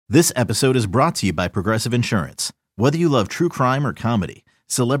This episode is brought to you by Progressive Insurance. Whether you love true crime or comedy,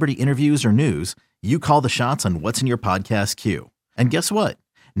 celebrity interviews or news, you call the shots on what's in your podcast queue. And guess what?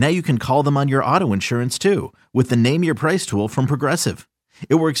 Now you can call them on your auto insurance too with the Name Your Price tool from Progressive.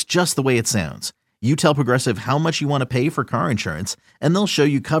 It works just the way it sounds. You tell Progressive how much you want to pay for car insurance, and they'll show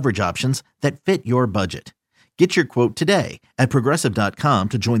you coverage options that fit your budget. Get your quote today at Progressive.com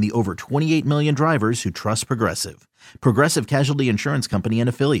to join the over 28 million drivers who trust Progressive. Progressive Casualty Insurance Company and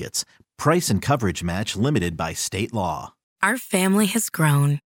Affiliates. Price and coverage match limited by state law. Our family has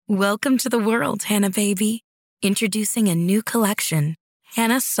grown. Welcome to the world, Hannah baby. Introducing a new collection,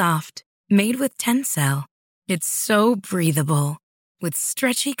 Hannah Soft, made with Tencel. It's so breathable, with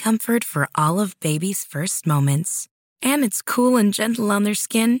stretchy comfort for all of baby's first moments. And it's cool and gentle on their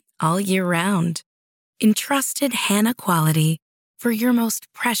skin all year round. Entrusted Hannah quality for your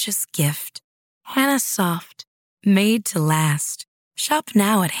most precious gift. Hannah Soft, made to last. Shop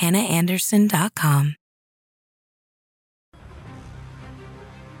now at hannahanderson.com.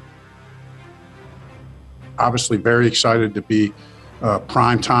 Obviously very excited to be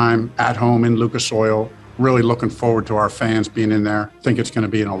prime time at home in Lucas Oil. Really looking forward to our fans being in there. I think it's going to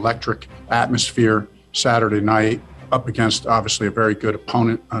be an electric atmosphere Saturday night up against obviously a very good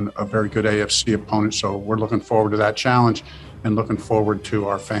opponent, a very good AFC opponent. So we're looking forward to that challenge and looking forward to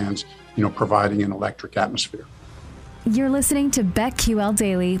our fans, providing an electric atmosphere. You're listening to BetQL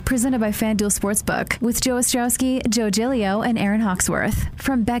Daily, presented by FanDuel Sportsbook, with Joe Ostrowski, Joe Giglio, and Aaron Hawksworth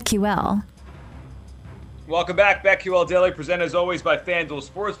from BetQL. Welcome back. BetQL Daily, presented as always by FanDuel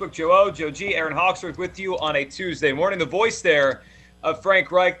Sportsbook. Joe O, Joe G, Aaron Hawksworth with you on a Tuesday morning. The voice there of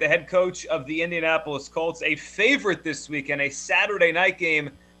Frank Reich, the head coach of the Indianapolis Colts, a favorite this weekend, a Saturday night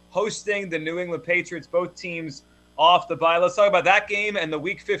game hosting the New England Patriots, both teams off the bye. Let's talk about that game and the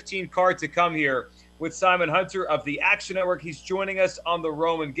Week 15 card to come here with Simon Hunter of the Action Network. He's joining us on the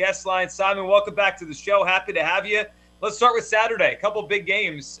Roman guest line. Simon, welcome back to the show. Happy to have you. Let's start with Saturday. A couple big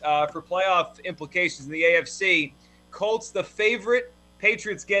games for playoff implications in the AFC. Colts the favorite,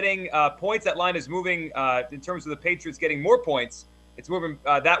 Patriots getting points. That line is moving in terms of the Patriots getting more points. It's moving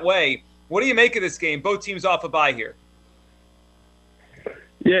that way. What do you make of this game? Both teams off a bye here.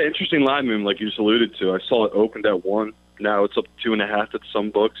 Yeah, interesting line movement, like you just alluded to. I saw it opened at 1. Now it's up to 2.5 at some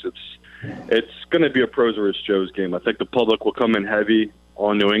books. It's going to be a pros versus Joes game. I think the public will come in heavy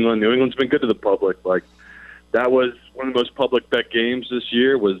on New England. New England's been good to the public. Like, that was one of the most public bet games this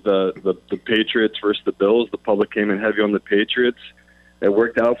year was the Patriots versus the Bills. The public came in heavy on the Patriots. It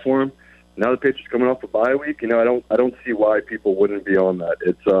worked out for them. Now the Patriots coming off a bye week. I don't see why people wouldn't be on that.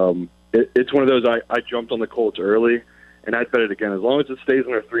 It's one of those. I jumped on the Colts early, and I'd bet it again. As long as it stays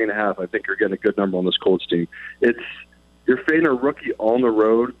under 3.5, I think you're getting a good number on this Colts team. You're fading a rookie on the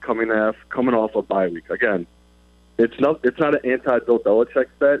road coming off a bye week. Again, it's not an anti-Bill Belichick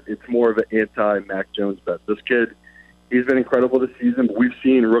bet. It's more of an anti-Mac Jones bet. This kid, he's been incredible this season, but we've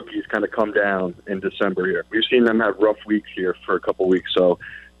seen rookies kind of come down in December here. We've seen them have rough weeks here for a couple weeks. So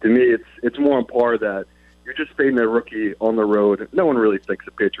to me, it's more on par that you're just fading a rookie on the road. No one really thinks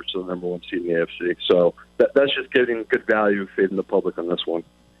the Patriots are the number 1 seed in the AFC. So that's just getting good value fading the public on this one.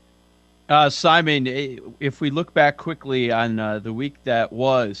 Simon, if we look back quickly on the week that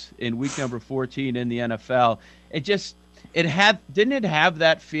was in week number 14 in the NFL, didn't it have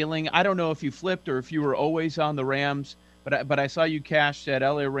that feeling? I don't know if you flipped or if you were always on the Rams, but I saw you cash that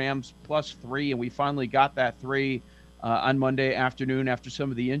LA Rams +3, and we finally got that 3 on Monday afternoon after some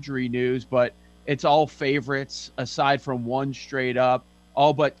of the injury news. But it's all favorites aside from one straight up.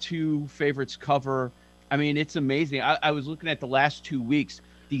 All but 2 favorites cover. I mean, it's amazing. I was looking at the last 2 weeks.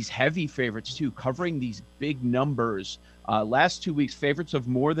 These heavy favorites, too, covering these big numbers. Last 2 weeks, favorites of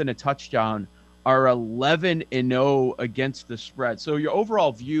more than a touchdown are 11-0 against the spread. So your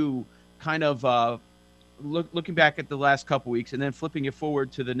overall view, kind of looking back at the last couple weeks and then flipping it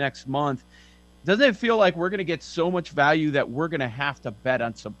forward to the next month, doesn't it feel like we're going to get so much value that we're going to have to bet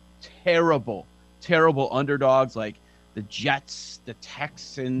on some terrible, terrible underdogs like the Jets, the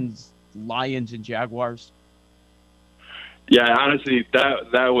Texans, Lions, and Jaguars? Yeah, honestly,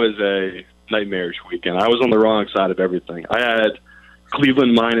 that was a nightmarish weekend. I was on the wrong side of everything. I had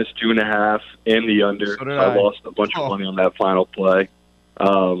Cleveland -2.5 and the under. So did I lost a bunch of money on that final play.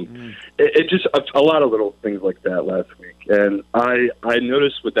 It just a lot of little things like that last week. And I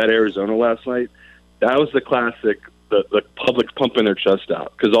noticed with that Arizona last night, that was the classic, the public pumping their chest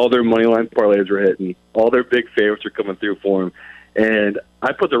out because all their money line parlays were hitting, all their big favorites are coming through for them. And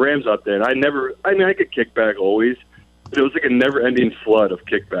I put the Rams out there, and I get kickback always. It was like a never-ending flood of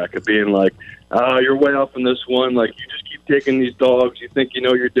kickback of being like, you're way off in this one. Like, you just keep keep taking these dogs. You think you know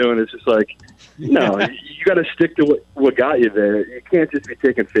what you're doing. It's just like, no, you got to stick to what got you there. You can't just be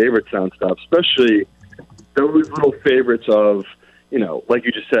taking favorites nonstop, especially those little favorites of, like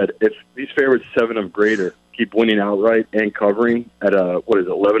you just said, if these favorites 7 of greater keep winning outright and covering at a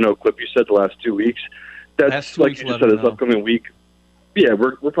 11-0 clip you said the last 2 weeks, that's like you just said, this upcoming week. Yeah,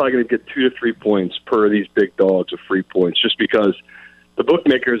 we're probably going to get 2 to 3 points per these big dogs of free points, just because the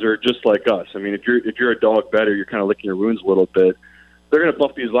bookmakers are just like us. I mean, if you're a dog bettor, you're kind of licking your wounds a little bit. They're going to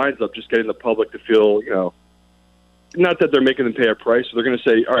buff these lines up, just getting the public to feel, not that they're making them pay a price. So they're going to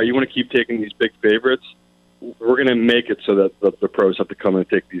say, all right, you want to keep taking these big favorites? We're going to make it so that the pros have to come and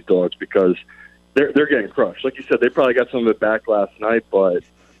take these dogs, because they're getting crushed. Like you said, they probably got some of it back last night, but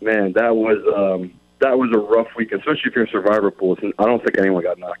man, that was a rough week, especially if you're in survivor pools. And I don't think anyone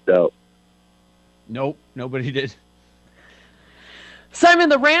got knocked out. Nope, nobody did. Simon,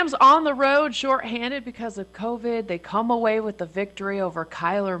 the Rams on the road, shorthanded because of COVID. They come away with the victory over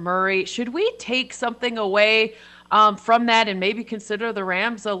Kyler Murray. Should we take something away from that and maybe consider the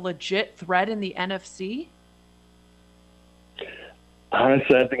Rams a legit threat in the NFC?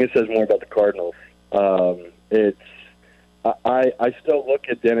 Honestly, I think it says more about the Cardinals. I still look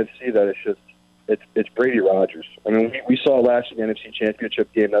at the NFC that it's Brady Rodgers. I mean, we saw last year the NFC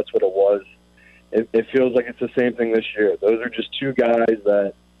Championship game. That's what it was. It feels like it's the same thing this year. Those are just two guys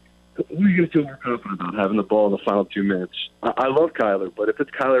that who are you going to feel more confident about having the ball in the final 2 minutes? I love Kyler, but if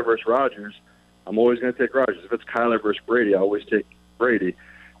it's Kyler versus Rodgers, I'm always going to take Rodgers. If it's Kyler versus Brady, I always take Brady.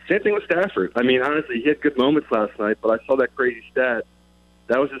 Same thing with Stafford. I mean, honestly, he had good moments last night, but I saw that crazy stat.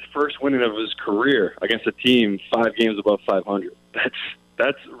 That was his first winning of his career against a team 5 games above 500.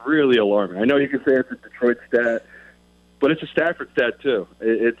 That's really alarming. I know you can say it's a Detroit stat, but it's a Stafford stat too.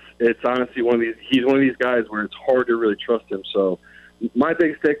 It's honestly he's one of these guys where it's hard to really trust him. So my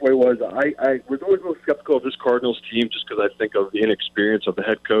biggest takeaway was I was always a little skeptical of this Cardinals team, just because I think of the inexperience of the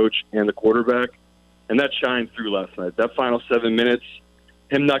head coach and the quarterback, and that shined through last night. That final 7 minutes,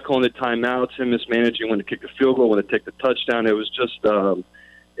 him not calling the timeouts, him mismanaging when to kick the field goal, when to take the touchdown. It was just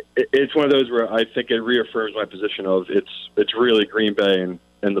it's one of those where I think it reaffirms my position of it's really Green Bay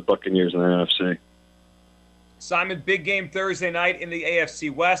and the Buccaneers in the NFC. Simon, big game Thursday night in the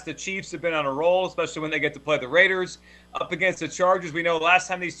AFC West. The Chiefs have been on a roll, especially when they get to play the Raiders. Up against the Chargers, we know last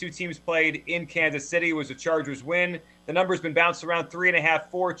time these two teams played in Kansas City was a Chargers win. The number's been bounced around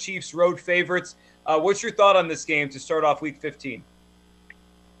 3.5, 4 Chiefs road favorites. What's your thought on this game to start off Week 15?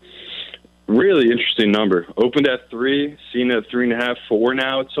 Really interesting number. Opened at 3, seen at 3.5, 4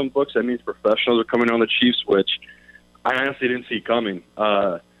 now at some books. That means professionals are coming on the Chiefs, which I honestly didn't see coming.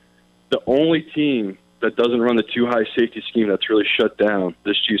 The only team that doesn't run the too high safety scheme that's really shut down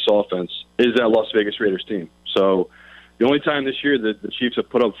this Chiefs offense is that Las Vegas Raiders team. So the only time this year that the Chiefs have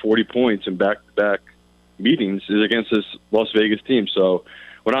put up 40 points in back-to-back meetings is against this Las Vegas team. So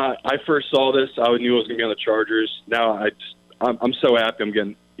when I first saw this, I knew I was going to be on the Chargers. Now I'm so happy I'm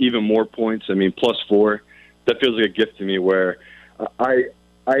getting even more points. I mean, +4. That feels like a gift to me, where I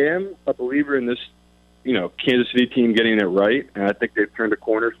am a believer in this, Kansas City team getting it right, and I think they've turned a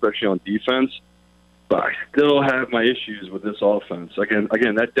corner, especially on defense. But I still have my issues with this offense.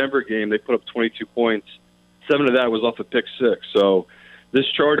 Again, that Denver game, they put up 22 points. 7 of that was off a pick 6. So this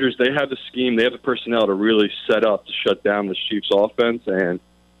Chargers, they have the scheme, they have the personnel to really set up to shut down this Chiefs offense. And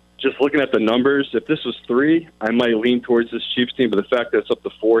just looking at the numbers, if this was 3, I might lean towards this Chiefs team. But the fact that it's up to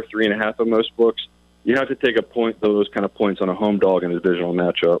 4, 3.5 in most books, you have to take those kind of points on a home dog in a divisional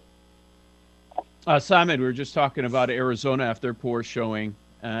matchup. Simon, we were just talking about Arizona after their poor showing,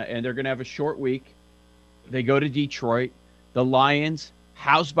 and they're going to have a short week. They go to Detroit. The Lions,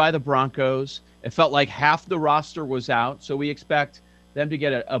 housed by the Broncos. It felt like half the roster was out, so we expect them to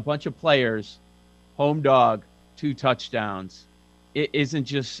get a bunch of players. Home dog, 2 touchdowns. Isn't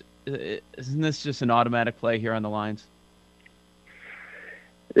this just an automatic play here on the Lions?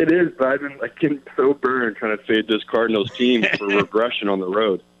 It is, but I've been getting so burned trying to fade this Cardinals team for regression on the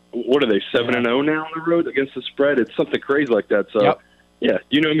road. What are they, 7-0 now on the road against the spread? It's something crazy like that. So. Yep. Yeah,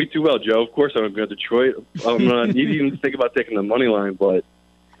 you know me too well, Joe. Of course I'm going to go to Detroit. I'm not even think about taking the money line, but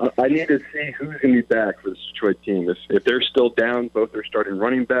I need to see who's going to be back for this Detroit team. If they're still down, both their starting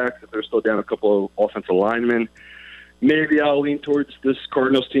running backs, if they're still down a couple of offensive linemen, maybe I'll lean towards this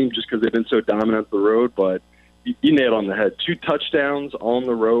Cardinals team just because they've been so dominant on the road. But you nailed it on the head. 2 touchdowns on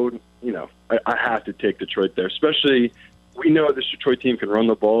the road, I have to take Detroit there. Especially, we know this Detroit team can run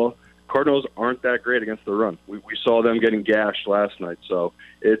the ball. Cardinals aren't that great against the run. We saw them getting gashed last night. So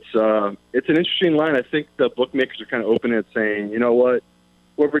it's an interesting line. I think the bookmakers are kind of open it, saying, you know what,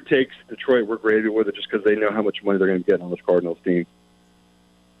 whoever takes Detroit, we're graded with it just because they know how much money they're going to get on this Cardinals team.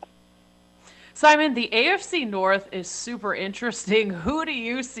 Simon, the AFC North is super interesting. Who do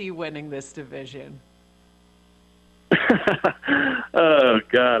you see winning this division? Oh,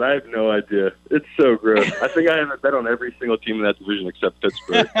 God, I have no idea. It's so gross. I think I have a bet on every single team in that division except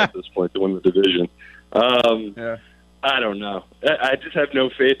Pittsburgh at this point to win the division. Yeah. I don't know. I just have no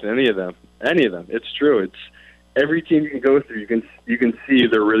faith in any of them. Any of them. It's true. It's every team you can go through. You can see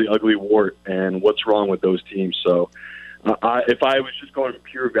their really ugly wart and what's wrong with those teams. So, if I was just going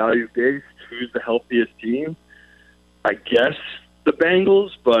pure value based, who's the healthiest team? I guess the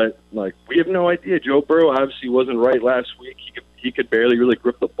Bengals, but we have no idea. Joe Burrow obviously wasn't right last week. He could barely really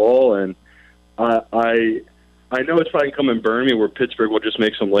grip the ball, and I know it's probably come and burn me where Pittsburgh will just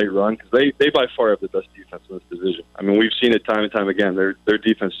make some late run because they by far have the best defense in this division. I mean, we've seen it time and time again. Their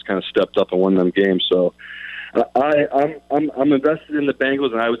defense has kind of stepped up and won them games. So I'm invested in the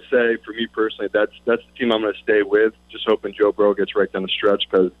Bengals, and I would say for me personally, that's the team I'm going to stay with. Just hoping Joe Burrow gets right down the stretch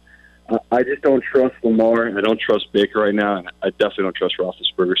because I just don't trust Lamar and I don't trust Baker right now, and I definitely don't trust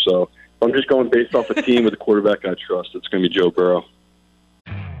Roethlisberger. So if I'm just going based off a team with a quarterback I trust, it's going to be Joe Burrow.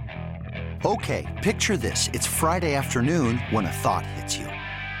 Okay, picture this. It's Friday afternoon when a thought hits you.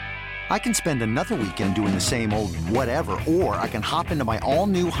 I can spend another weekend doing the same old whatever, or I can hop into my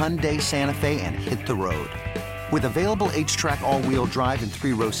all-new Hyundai Santa Fe and hit the road. With available H-Track all-wheel drive and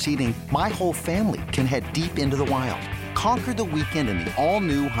 3-row seating, my whole family can head deep into the wild. Conquer the weekend in the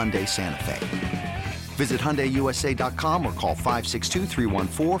all-new Hyundai Santa Fe. Visit HyundaiUSA.com or call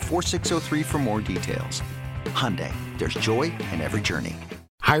 562-314-4603 for more details. Hyundai, there's joy in every journey.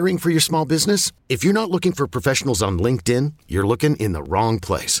 Hiring for your small business? If you're not looking for professionals on LinkedIn, you're looking in the wrong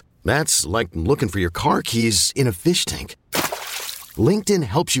place. That's like looking for your car keys in a fish tank. LinkedIn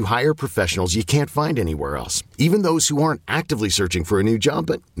helps you hire professionals you can't find anywhere else, even those who aren't actively searching for a new job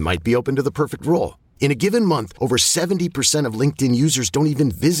but might be open to the perfect role. In a given month, over 70% of LinkedIn users don't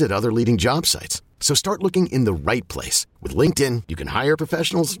even visit other leading job sites. So start looking in the right place. With LinkedIn, you can hire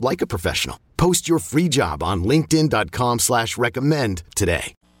professionals like a professional. Post your free job on linkedin.com/recommend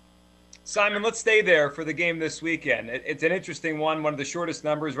today. Simon, let's stay there for the game this weekend. It's an interesting one of the shortest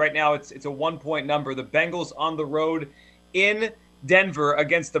numbers. Right now, it's a 1-point number. The Bengals on the road in Denver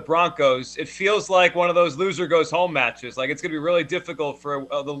against the Broncos. It feels like one of those loser goes home matches. Like it's going to be really difficult for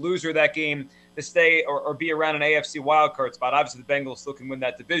the loser of that game to stay or be around an AFC wildcard spot. Obviously, the Bengals still can win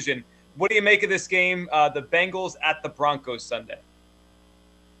that division. What do you make of this game, the Bengals at the Broncos Sunday?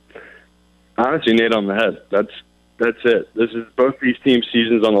 Honestly, Nate, on the head. That's it. This is both these teams'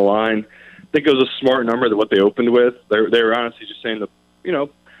 seasons on the line. I think it was a smart number that what they opened with. They were honestly just saying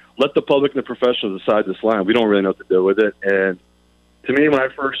let the public and the professionals decide this line. We don't really know what to do with it. And to me, when I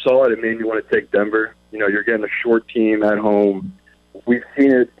first saw it, it made me want to take Denver. You're getting a short team at home. We've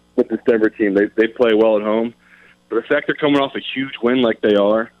seen it with this Denver team. They play well at home. But the fact they're coming off a huge win like they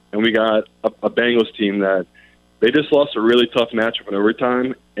are, and we got a Bengals team that they just lost a really tough matchup in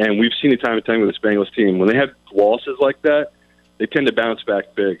overtime, and we've seen it time and time with this Bengals team. When they have losses like that, they tend to bounce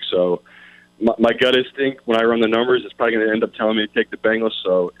back big. So my gut instinct, when I run the numbers, is probably going to end up telling me to take the Bengals.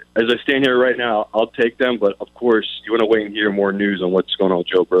 So as I stand here right now, I'll take them. But, of course, you want to wait and hear more news on what's going on with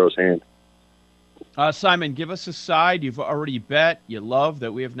Joe Burrow's hand. Simon, give us a side you've already bet, you love,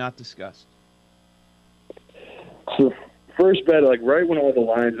 that we have not discussed. So first bet, right when all the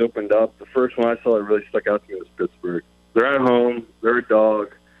lines opened up, the first one I saw that really stuck out to me was Pittsburgh. They're at home. They're a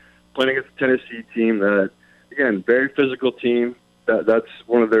dog. Playing against a Tennessee team that, again, very physical team. That's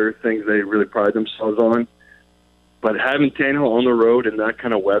one of their things they really pride themselves on. But having Tannehill on the road in that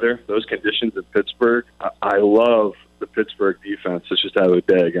kind of weather, those conditions in Pittsburgh, I love the Pittsburgh defense. It's just have a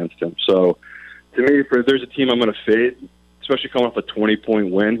day against him. So, to me, if there's a team I'm going to fade, especially coming off a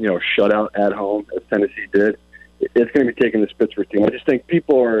 20-point win, shutout at home, as Tennessee did, it's going to be taking this Pittsburgh team. I just think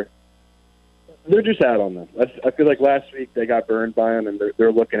they're just out on them. I feel like last week they got burned by them, and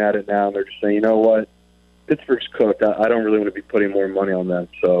they're looking at it now, and they're just saying, you know what? Pittsburgh's cooked. I don't really want to be putting more money on them.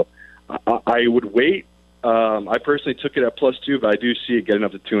 So I would wait. I personally took it at +2, but I do see it getting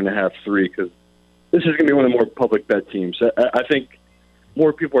up to 2.5, 3, because this is going to be one of the more public bet teams. I think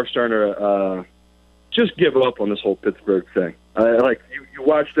more people are starting to just give up on this whole Pittsburgh thing. You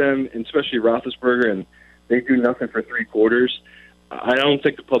watch them, and especially Roethlisberger, and they do nothing for 3 quarters. I don't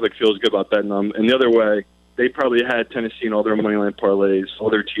think the public feels good about betting them. And the other way, they probably had Tennessee in all their money line parlays, all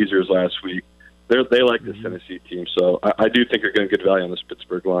their teasers last week. They like this Tennessee team, so I do think they're going to get value on this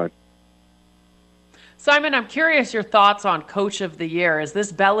Pittsburgh line. Simon, I'm curious your thoughts on Coach of the Year. Is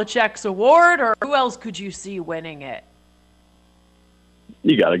this Belichick's award, or who else could you see winning it?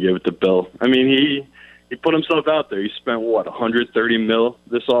 You got to give it to Bill. I mean, he put himself out there. He spent, $130 million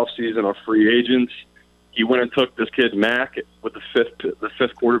this offseason on free agents. He went and took this kid Mack with the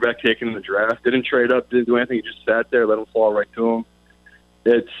fifth quarterback taken in the draft. Didn't trade up, didn't do anything. He just sat there, let him fall right to him.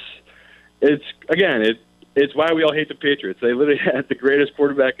 It's why we all hate the Patriots. They literally had the greatest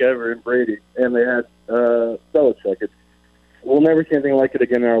quarterback ever in Brady, and they had Belichick. We'll never see anything like it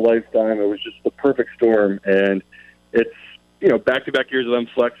again in our lifetime. It was just the perfect storm, and it's back-to-back years of them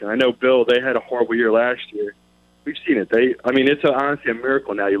flexing. I know Bill, they had a horrible year last year. We've seen it. It's honestly a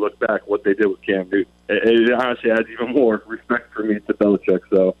miracle now. You look back what they did with Cam Newton. It honestly adds even more respect for me to Belichick.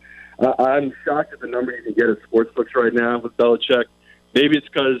 So I'm shocked at the number you can get at sportsbooks right now with Belichick. Maybe it's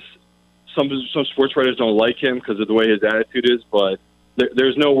because some sports writers don't like him because of the way his attitude is, but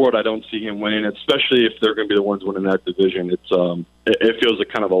there's no world I don't see him winning, especially if they're going to be the ones winning that division. It feels like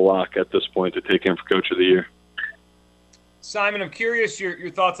kind of a lock at this point to take him for Coach of the Year. Simon, I'm curious your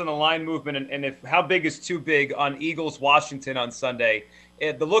thoughts on the line movement and if how big is too big on Eagles-Washington on Sunday.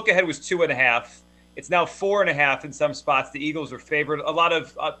 The look ahead was 2.5. It's now 4.5 in some spots. The Eagles are favored. A lot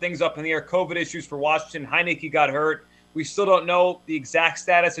of things up in the air. COVID issues for Washington. Heineke got hurt. We still don't know the exact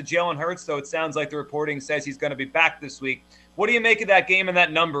status of Jalen Hurts, though it sounds like the reporting says he's going to be back this week. What do you make of that game and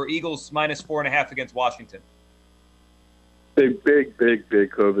that number, Eagles minus 4.5 against Washington? Big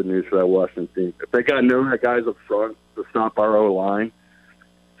COVID news for that Washington team. If they got no guys up front to stop our O-line,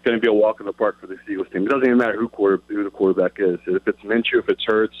 it's going to be a walk in the park for this Eagles team. It doesn't even matter who the quarterback is. If it's Minshew, if it's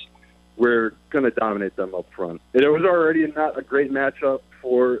Hurts, we're going to dominate them up front. It was already not a great matchup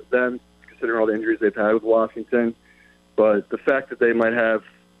for them, considering all the injuries they've had with Washington. But the fact that they might have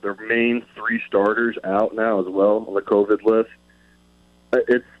their main 3 starters out now as well on the COVID list,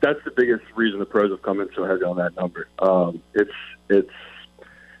 that's the biggest reason the pros have come in so heavy on that number.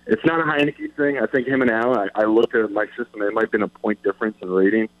 It's not a Heineke thing. I think him and Allen, I looked at my system, it might have been a point difference in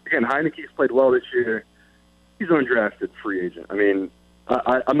rating. Again, Heineke's played well this year. He's an undrafted free agent. I mean,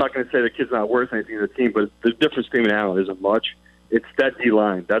 I'm not going to say the kid's not worth anything to the team, but the difference between him and Allen isn't much. It's that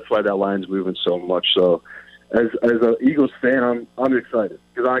D-line. That's why that line's moving so much. So as an Eagles fan, I'm excited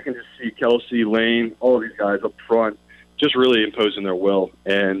because I can just see Kelsey, Lane, all of these guys up front just really imposing their will.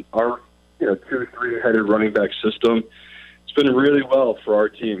 And our 2-3-headed running back system, it's been really well for our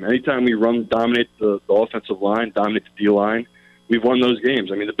team. Anytime we dominate the offensive line, dominate the D-line, we've won those games.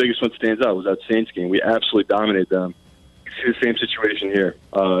 I mean, the biggest one stands out was that Saints game. We absolutely dominated them. You see the same situation here.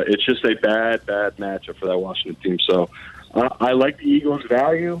 It's just a bad matchup for that Washington team. So I like the Eagles'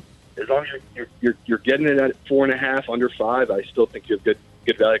 value. As long as you're getting it at 4.5, under 5, I still think you have good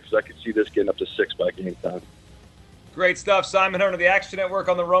value because I could see this getting up to 6 by game time. Great stuff. Simon Hearn of the Action Network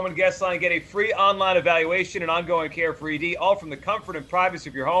on the Roman Guest Line. Get a free online evaluation and ongoing care for ED, all from the comfort and privacy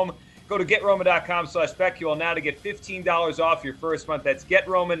of your home. Go to GetRoman.com/BetQL now to get $15 off your first month. That's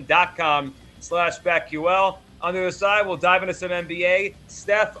GetRoman.com/BetQL. On the other side, we'll dive into some NBA.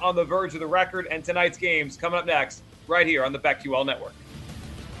 Steph on the verge of the record and tonight's games coming up next right here on the BetQL Network.